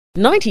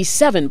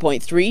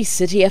97.3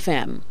 Citi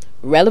FM.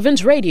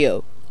 Relevant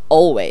radio,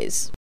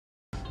 always.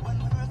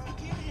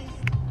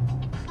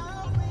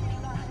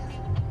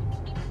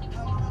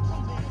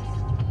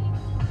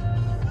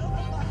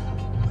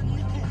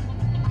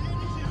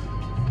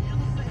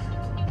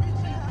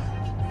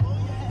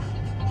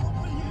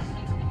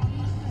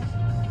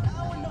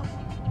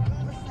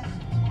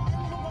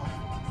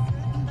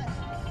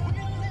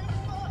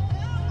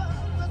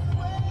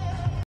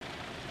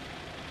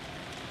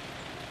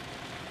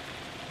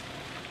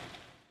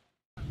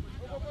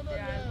 There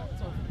are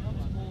lots of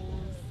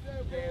potholes.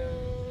 The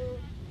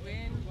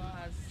rain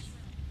has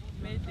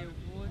made the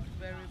road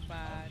very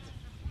bad,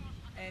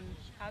 and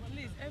at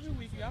least every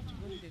week you have to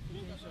go to the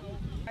fitting shop.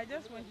 I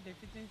just went to the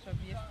fitting shop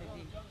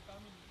yesterday.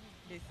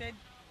 They said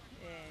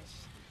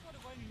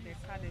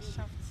the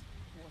shaft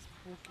was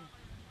broken,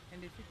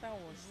 and the fitter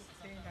was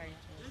saying that it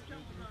was a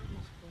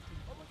British broken.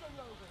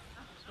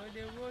 So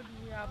the road,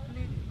 we are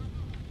pleading.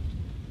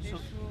 They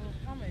should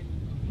come and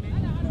make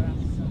it for us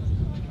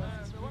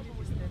because it's really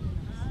disturbing us.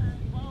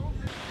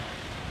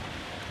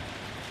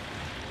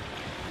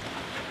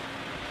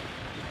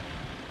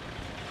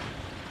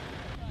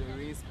 The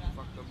rains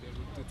fucked up the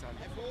road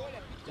totally.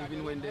 Even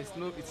when there's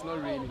no, it's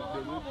not raining,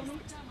 the road is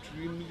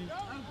extremely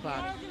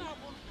bad.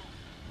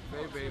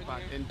 Very, very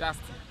bad and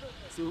dusty.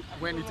 So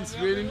when it is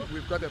raining,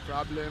 we've got a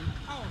problem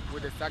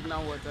with the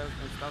stagnant water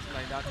and stuff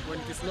like that. When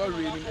it is not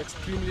raining,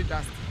 extremely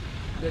dusty.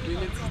 The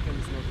drainage system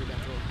is not good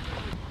at all.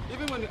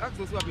 Even when you ask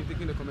those who have been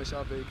taking the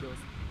commercial vehicles,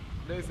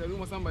 there is a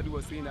rumor somebody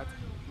was saying that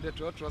the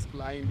trotros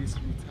plying this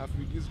route have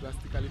reduced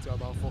drastically to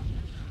about 4.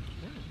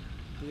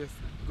 Yes,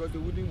 because they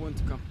wouldn't want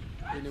to come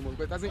anymore.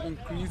 But it hasn't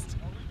increased,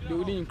 they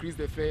wouldn't increase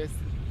the fares,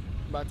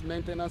 but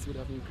maintenance would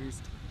have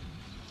increased.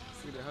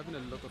 So they're having a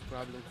lot of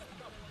problems.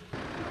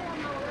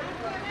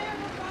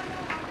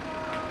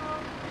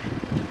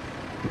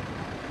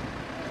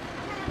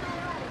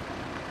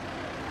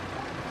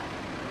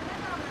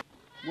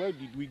 Where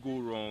did we go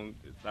wrong?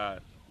 Is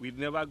that we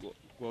never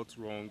got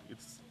wrong. It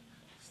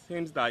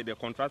seems that the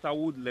contractor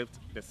who left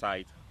the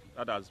site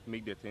that has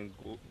made the thing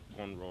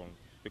gone wrong,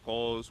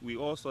 because we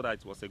all saw that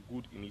it was a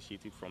good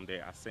initiative from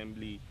the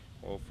assembly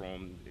or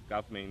from the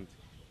government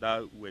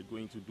that we're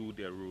going to do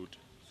the road.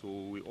 So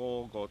we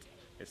all got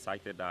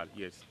excited that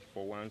yes,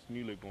 for once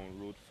New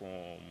Legon Road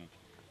from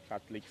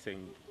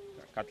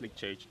Catholic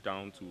Church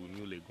down to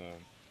New Legon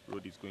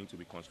Road is going to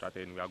be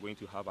constructed, and we are going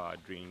to have our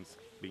drains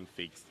being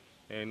fixed.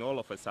 And all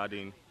of a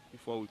sudden,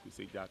 before we could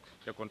say that,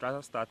 the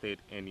contractor started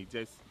and he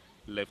just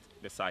left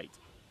the site.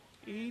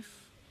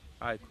 If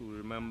I could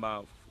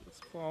remember, it's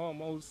for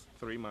almost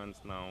 3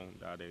 months now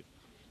that we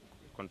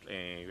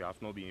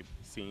have not been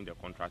seeing the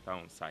contractor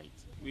on site.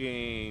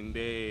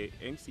 The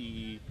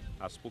MCE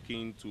has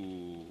spoken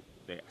to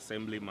the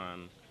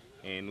assemblyman,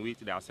 and which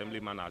the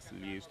assemblyman has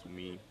liaised to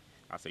me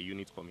as a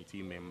unit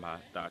committee member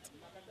that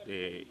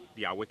they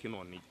are working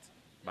on it,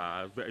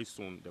 but very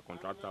soon the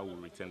contractor will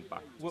return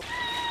back. Well,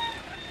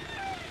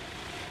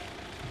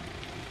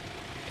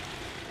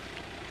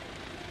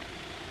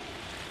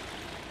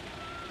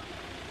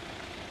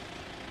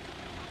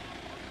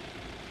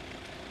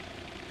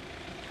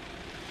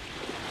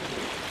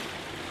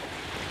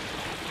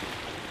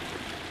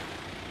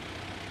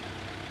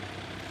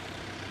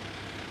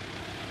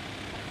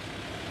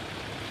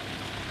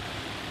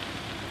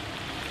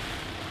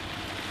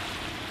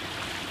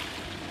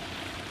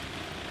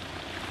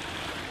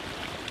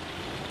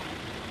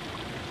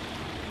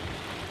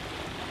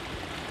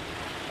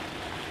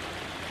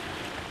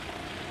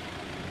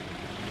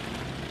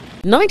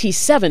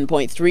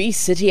 97.3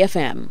 Citi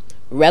FM.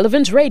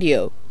 Relevant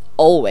radio,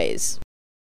 always.